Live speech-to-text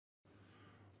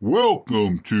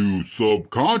Welcome to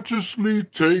Subconsciously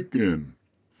Taken,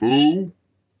 fool.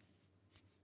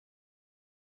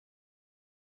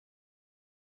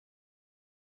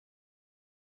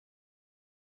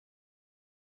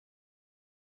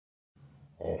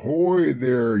 Ahoy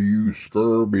there, you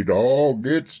scurvy dog.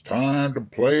 It's time to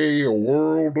play a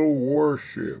world of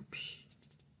warships.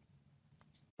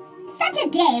 Such a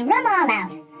day, rum all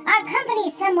out. Our company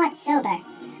somewhat sober.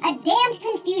 A damned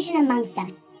confusion amongst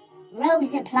us.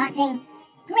 Rogues are plotting.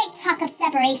 Great talk of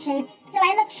separation, so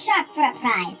I looked sharp for a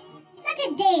prize. Such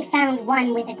a day found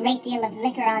one with a great deal of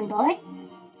liquor on board.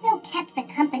 So kept the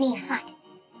company hot.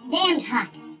 Damned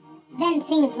hot. Then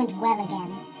things went well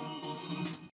again.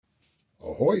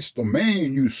 Ahoist the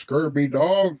main, you scurvy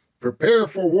dog. Prepare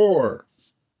for war.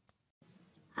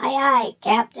 Aye, aye,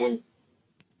 Captain.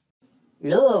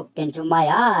 Look into my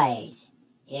eyes.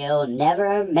 He'll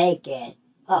never make it.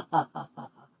 Ha ha ha ha.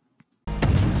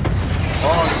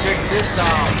 Oh, check this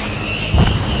out.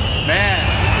 Man,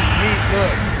 this is neat,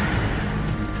 look.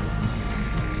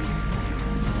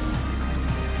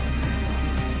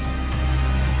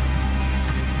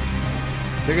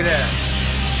 Look at that.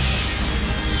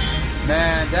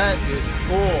 Man, that is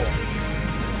cool.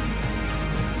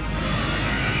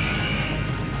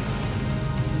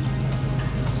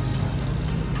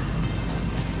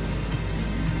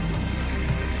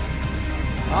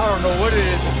 I don't know what it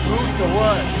is, a boost or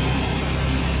what.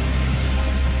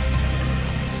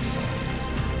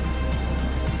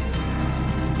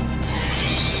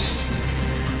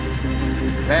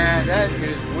 Man, that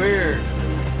is weird.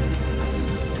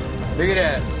 Look at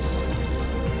that.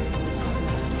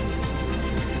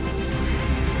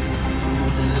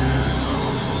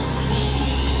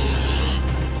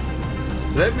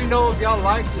 Let me know if y'all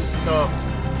like this stuff.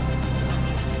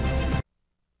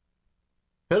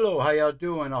 Hello, how y'all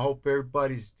doing? I hope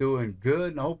everybody's doing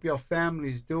good, and I hope your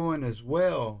family's doing as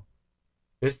well.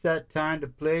 It's that time to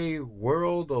play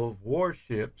World of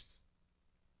Warships.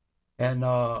 And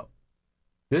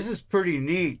this is pretty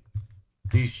neat.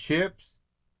 These ships,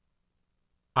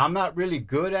 I'm not really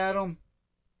good at them,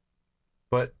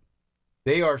 but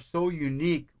they are so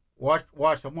unique. Watch,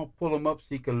 I'm going to pull them up so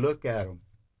you can look at them.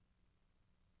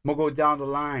 I'm going to go down the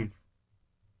line.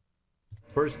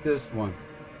 First, this one.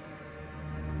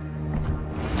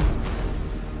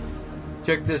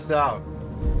 Check this out.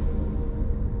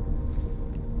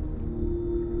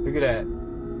 Look at that.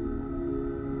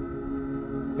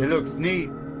 It looks neat.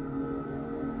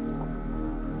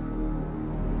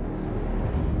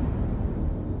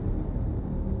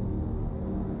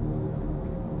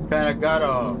 Kind of got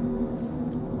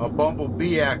a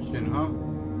bumblebee action, huh?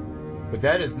 But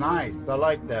that is nice. I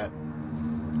like that.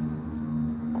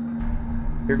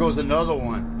 Here goes another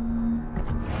one.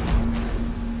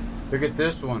 Look at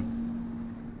this one.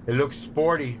 It looks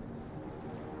sporty.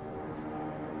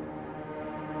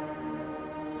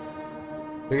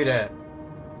 Look at that.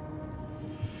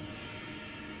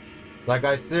 Like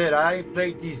I said, I ain't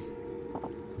played these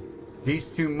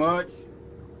too much.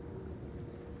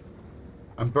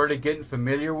 I'm barely getting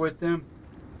familiar with them.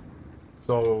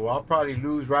 So I'll probably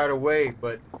lose right away,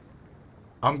 but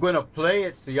I'm gonna play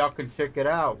it so y'all can check it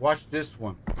out. Watch this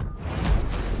one.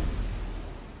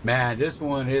 Man, this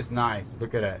one is nice.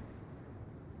 Look at that.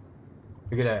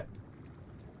 Look at that.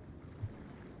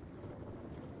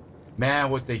 Man,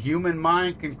 what the human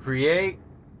mind can create.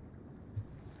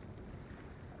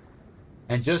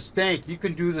 And just think, you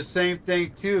can do the same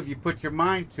thing too if you put your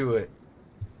mind to it.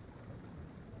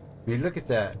 I mean, look at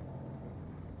that.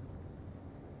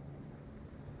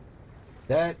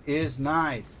 That is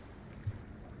nice.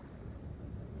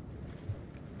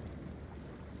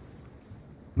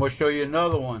 I'm going to show you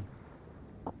another one.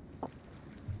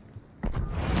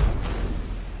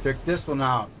 Check this one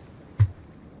out.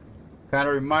 Kind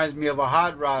of reminds me of a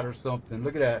hot rod or something.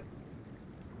 Look at that.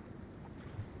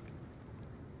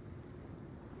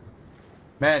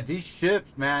 Man, these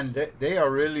ships, man, they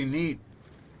are really neat.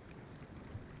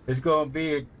 It's going to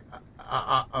be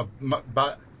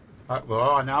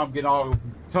well, now I'm getting all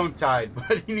tongue-tied.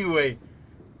 But anyway,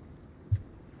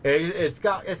 it's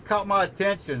caught my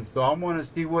attention, so I want to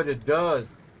see what it does.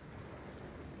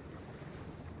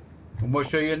 I'm going to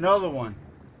show you another one.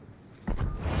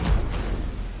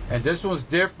 And this one's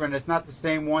different. It's not the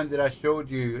same one that I showed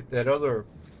you, that other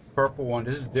purple one.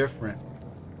 This is different.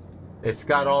 It's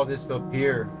got all this up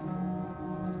here.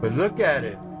 But look at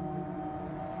it.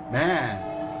 Man.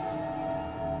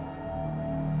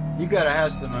 You gotta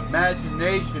have some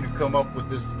imagination to come up with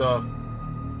this stuff.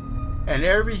 And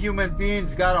every human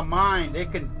being's got a mind. They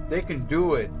can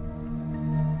do it.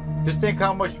 Just think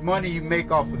how much money you make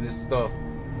off of this stuff.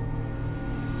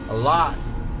 A lot.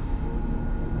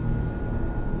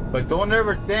 But don't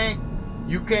ever think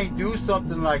you can't do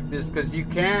something like this, because you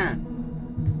can.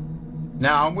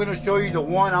 Now I'm going to show you the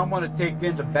one I'm going to take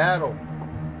into battle.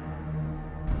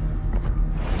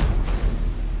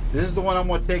 This is the one I'm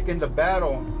going to take into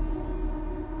battle.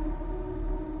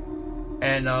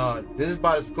 And this is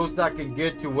about as close as I can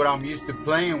get to what I'm used to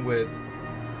playing with.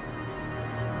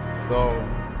 So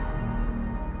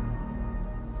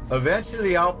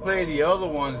eventually I'll play the other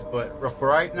ones, but for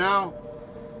right now,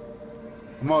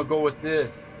 I'm going to go with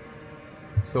this.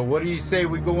 So what do you say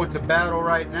we go into battle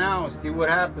right now and see what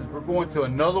happens? We're going to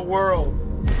another world.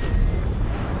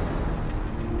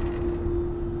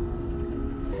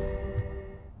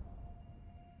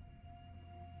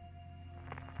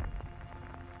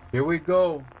 Here we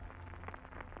go.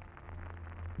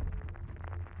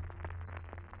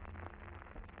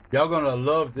 Y'all gonna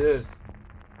love this.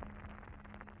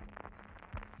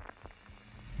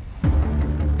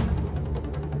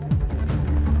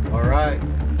 All right.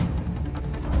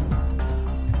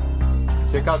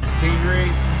 Check out the scenery.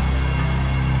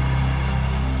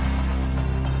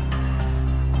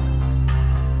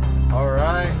 All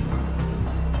right.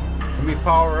 Let me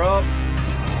power up.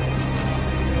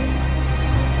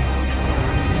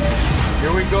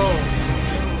 Here we go.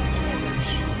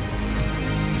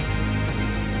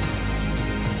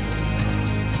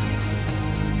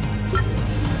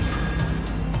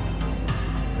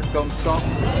 Here comes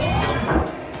something.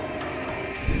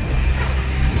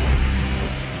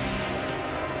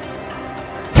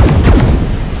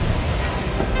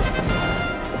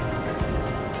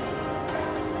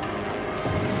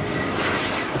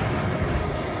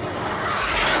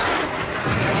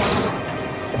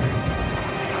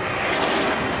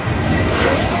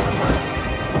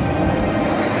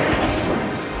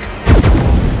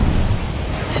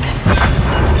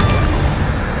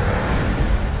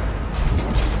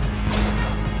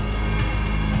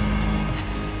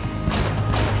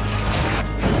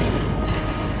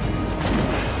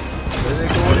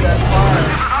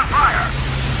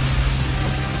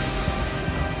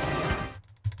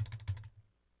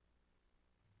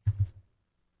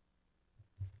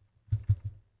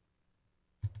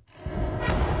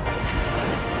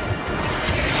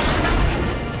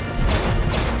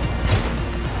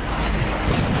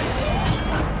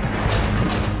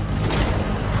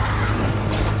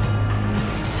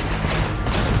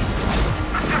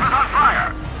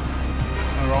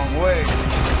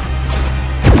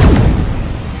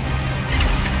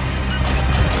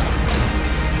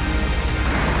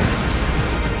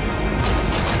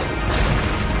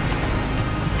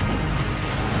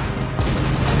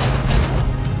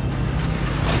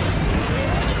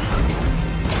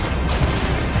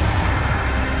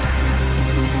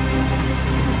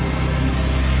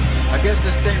 I guess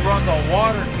this thing runs on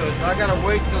water because I gotta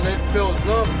wait till it fills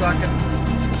up so I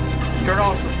can turn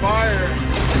off the fire.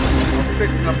 I'm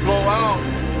fixing to blow out.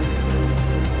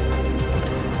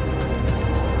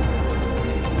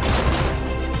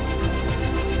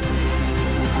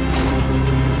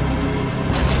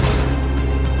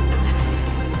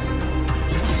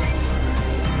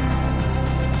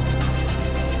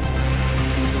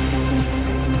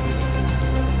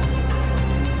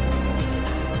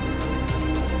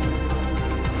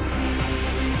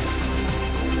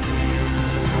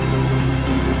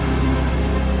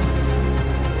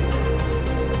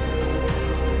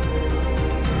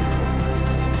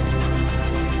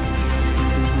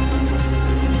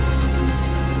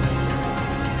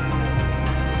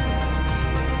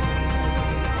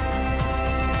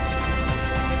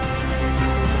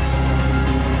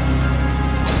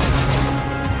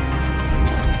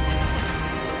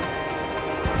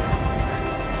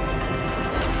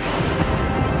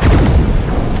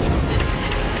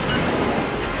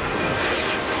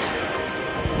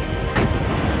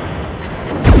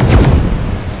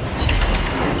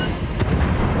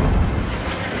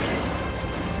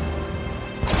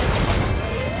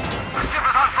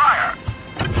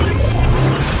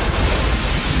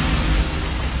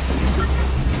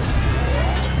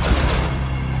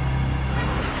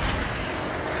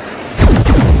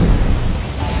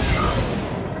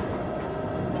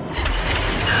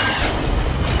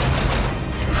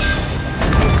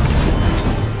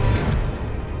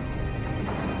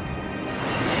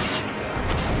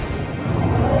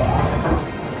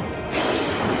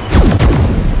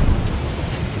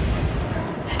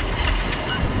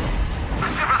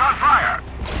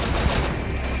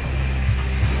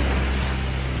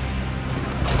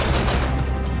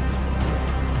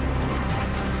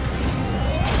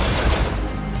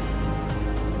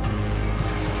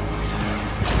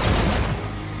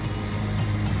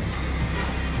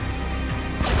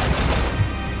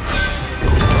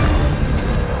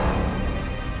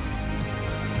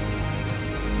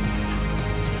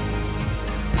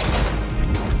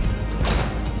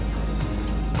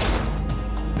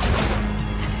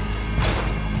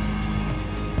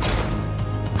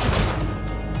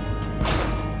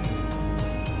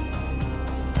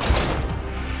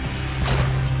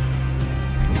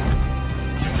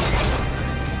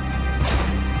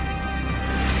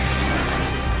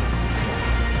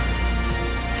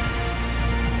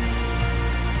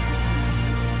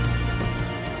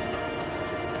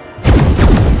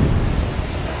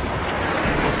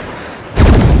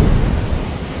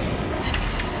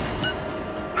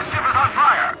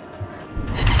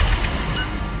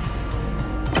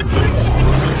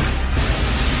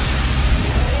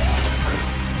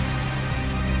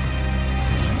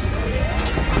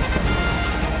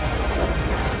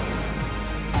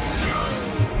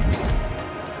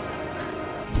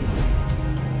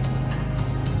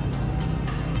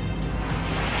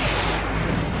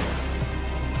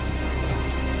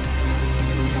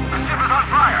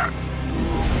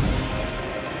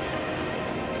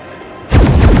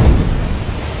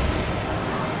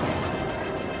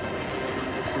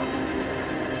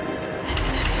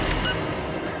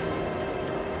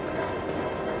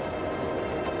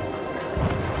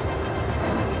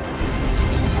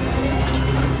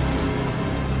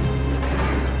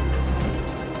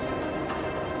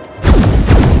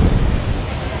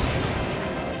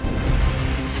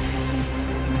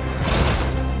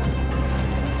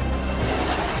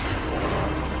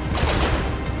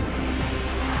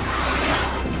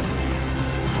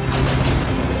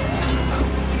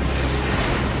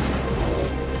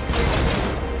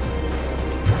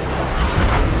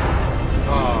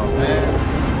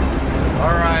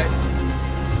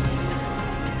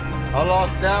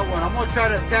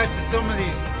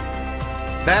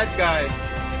 Bad guys.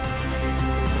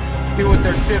 See what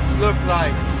their ships look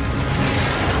like.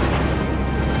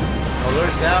 Oh,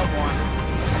 there's that one.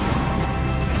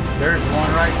 There's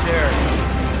one right there.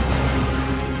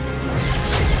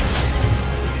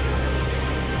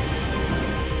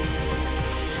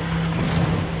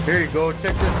 Here you go,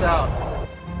 check this out.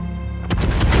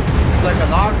 It's like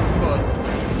an octopus.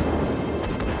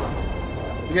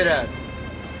 Look at that.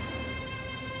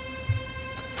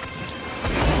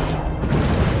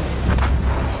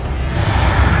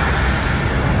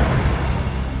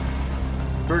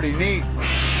 Pretty neat.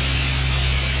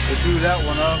 We'll do that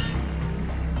one up.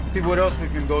 See what else we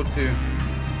can go to.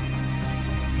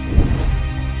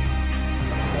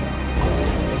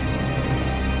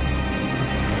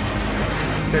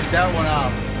 Check that one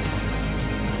out.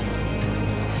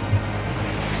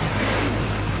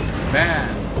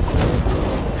 Man.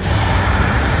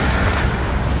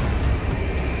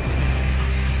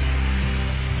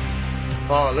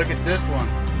 Oh, look at this one.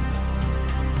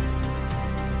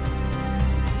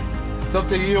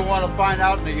 Something you don't want to find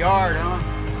out in the yard, huh?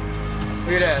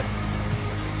 Look at that.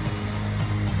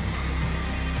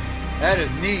 That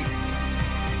is neat.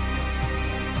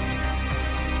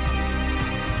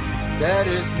 That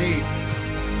is neat.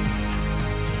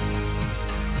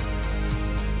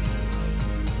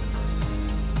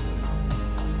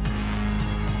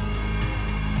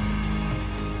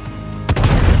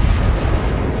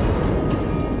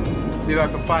 See if I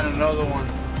can find another one.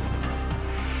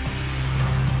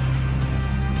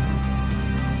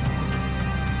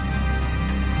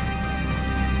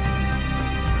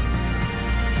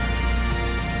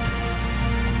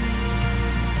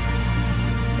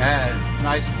 Man,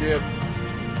 nice ship.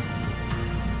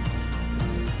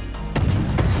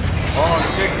 Oh,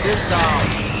 check this out.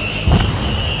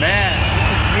 Man,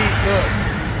 this is neat, look.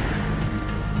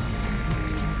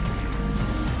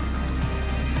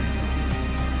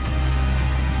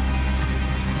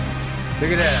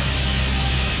 Look at that.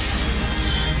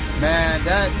 Man,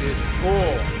 that is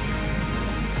cool.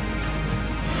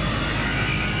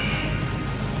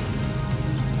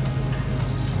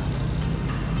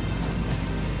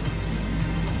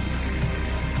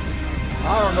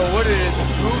 I don't know what it is, a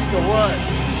boost or what.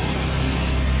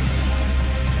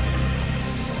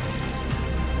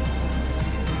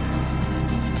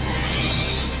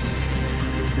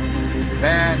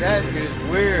 Man, that is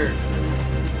weird.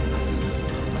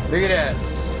 Look at that.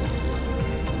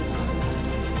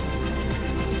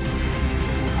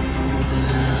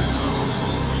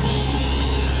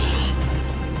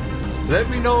 Let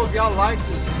me know if y'all like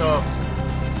this stuff.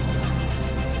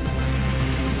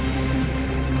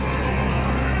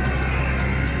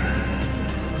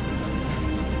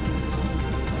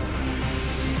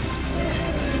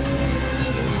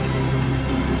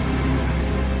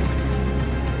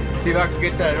 See if I can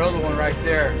get that other one right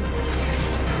there.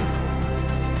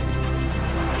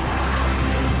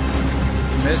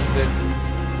 Missed it.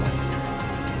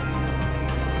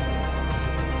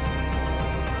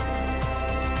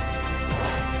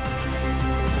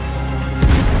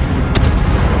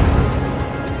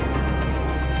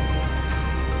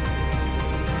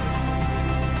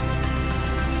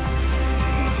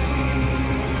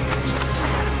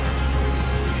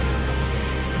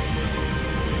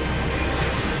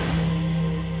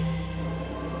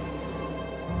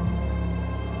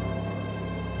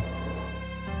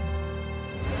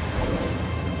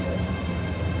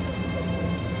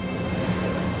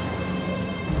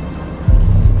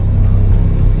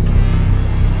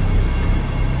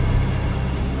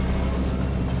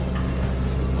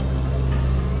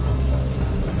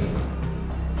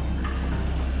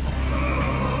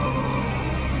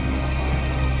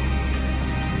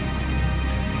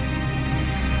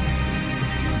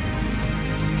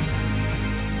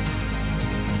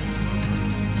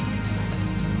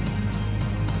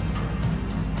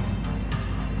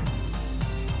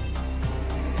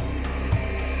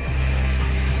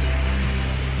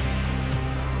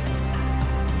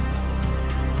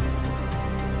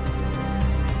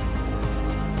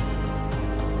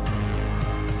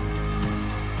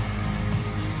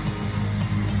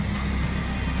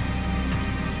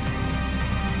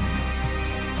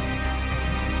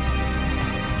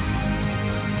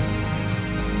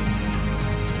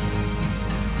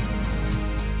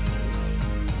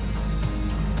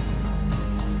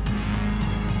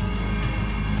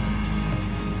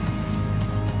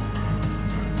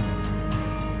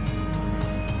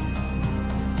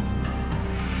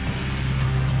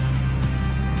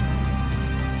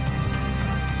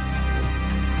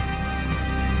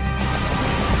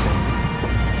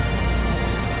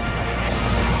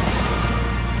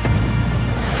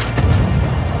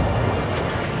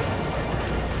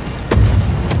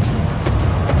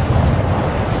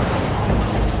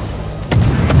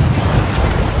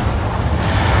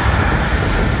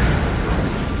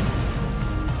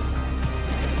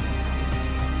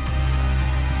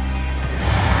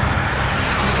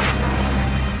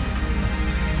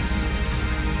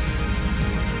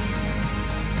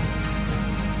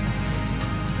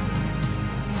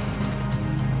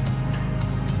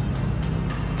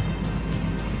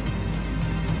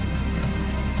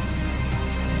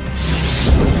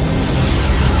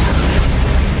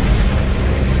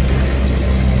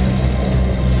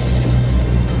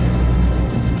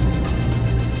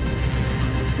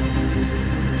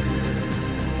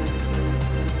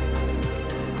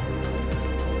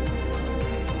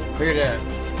 Look at that.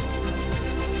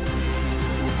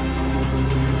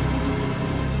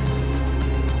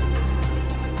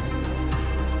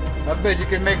 I bet you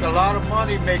can make a lot of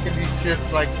money making these ships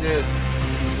like this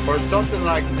or something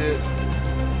like this.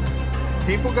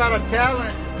 People got a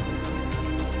talent.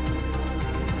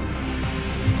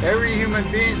 Every human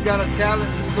being's got a talent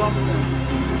in something.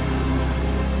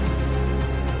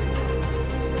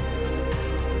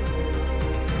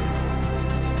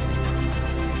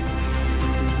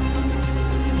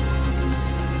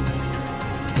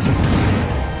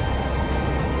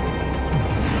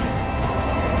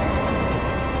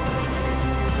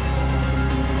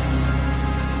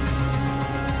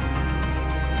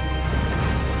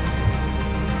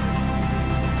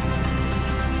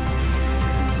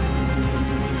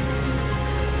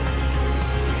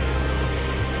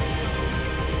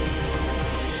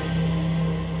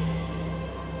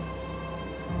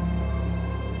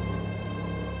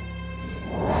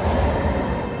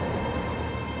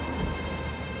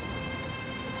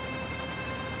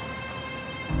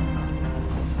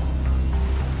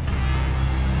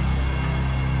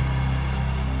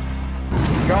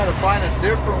 Try to find a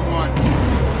different one.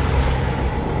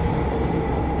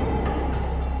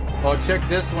 Oh, check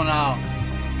this one out.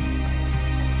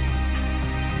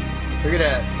 Look at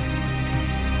that.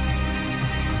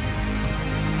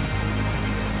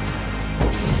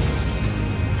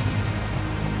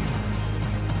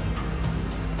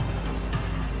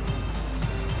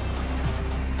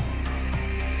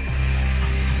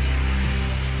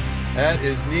 That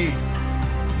is neat.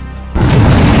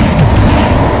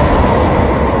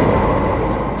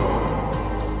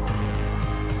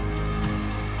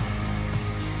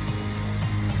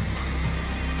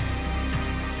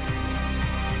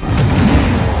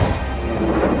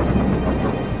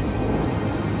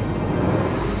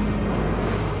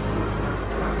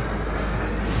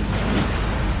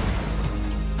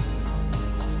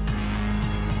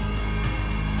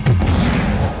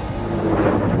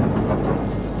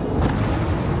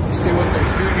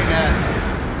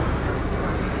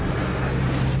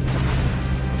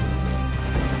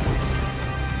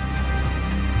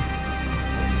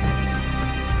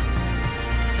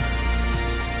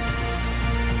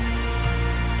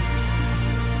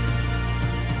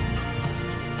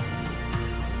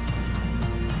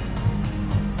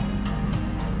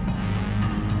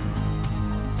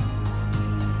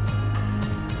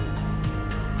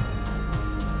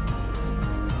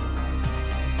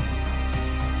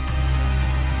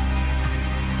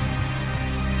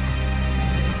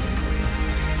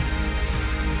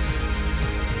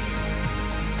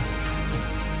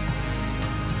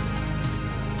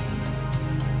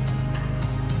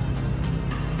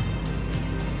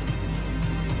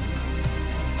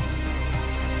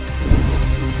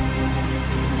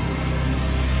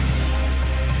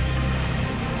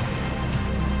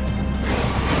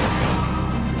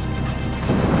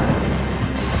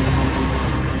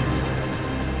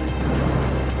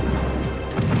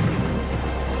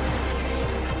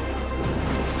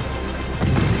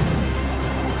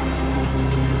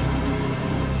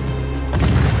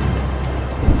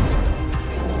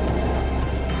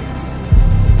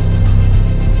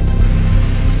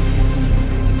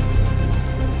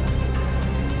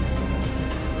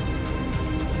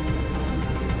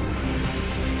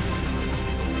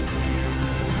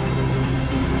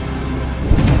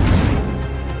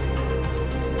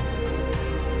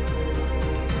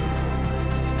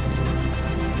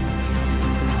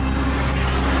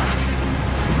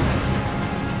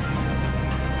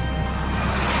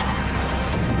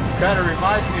 Kind of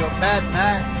reminds me of Mad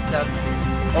Max, that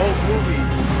old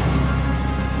movie.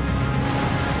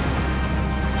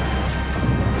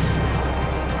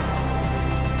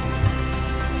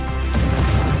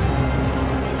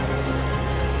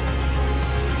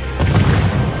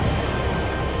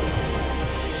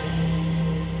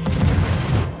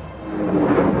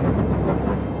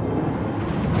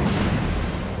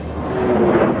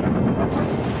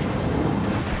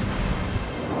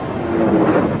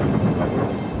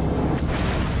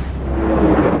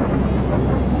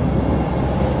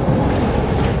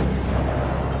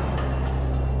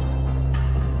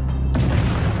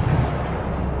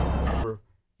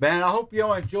 Man, I hope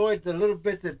y'all enjoyed the little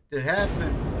bit that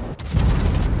happened.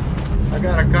 I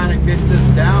gotta kind of get this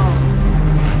down.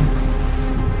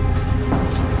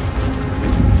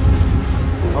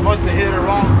 I must have hit a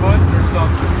wrong button or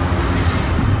something.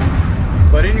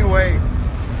 But anyway,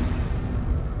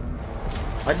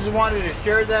 I just wanted to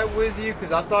share that with you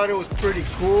because I thought it was pretty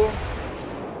cool.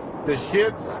 The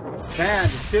ships, man,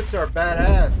 the ships are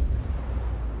badass.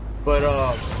 But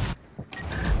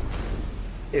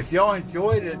if y'all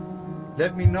enjoyed it,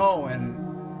 let me know and,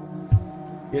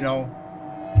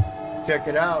 check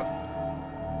it out.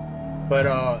 But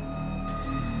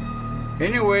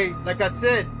anyway, like I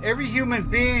said, every human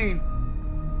being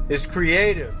is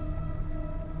creative.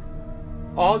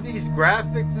 All these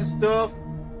graphics and stuff,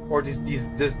 or these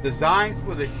designs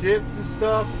for the ships and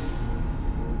stuff,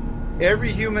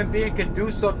 every human being can do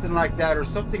something like that or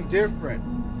something different.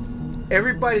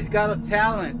 Everybody's got a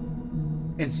talent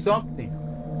in something.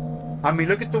 I mean,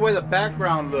 look at the way the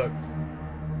background looks.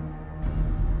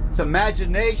 It's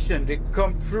imagination that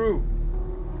come true.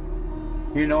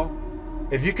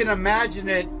 If you can imagine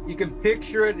it, you can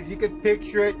picture it. If you can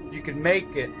picture it, you can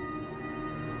make it.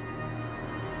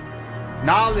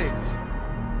 Knowledge.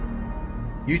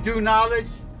 You do knowledge,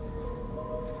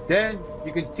 then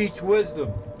you can teach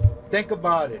wisdom. Think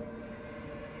about it.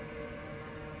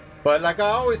 But like I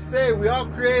always say, we all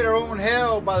create our own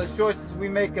hell by the choices we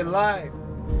make in life.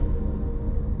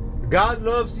 God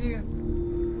loves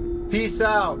you. Peace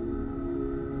out.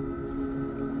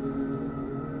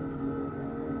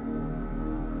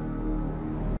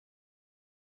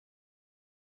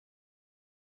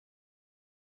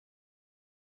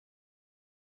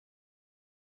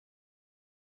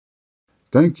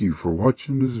 Thank you for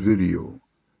watching this video.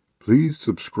 Please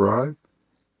subscribe.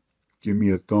 Give me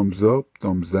a thumbs up,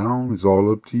 thumbs down. It's all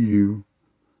up to you.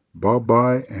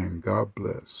 Bye-bye and God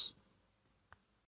bless.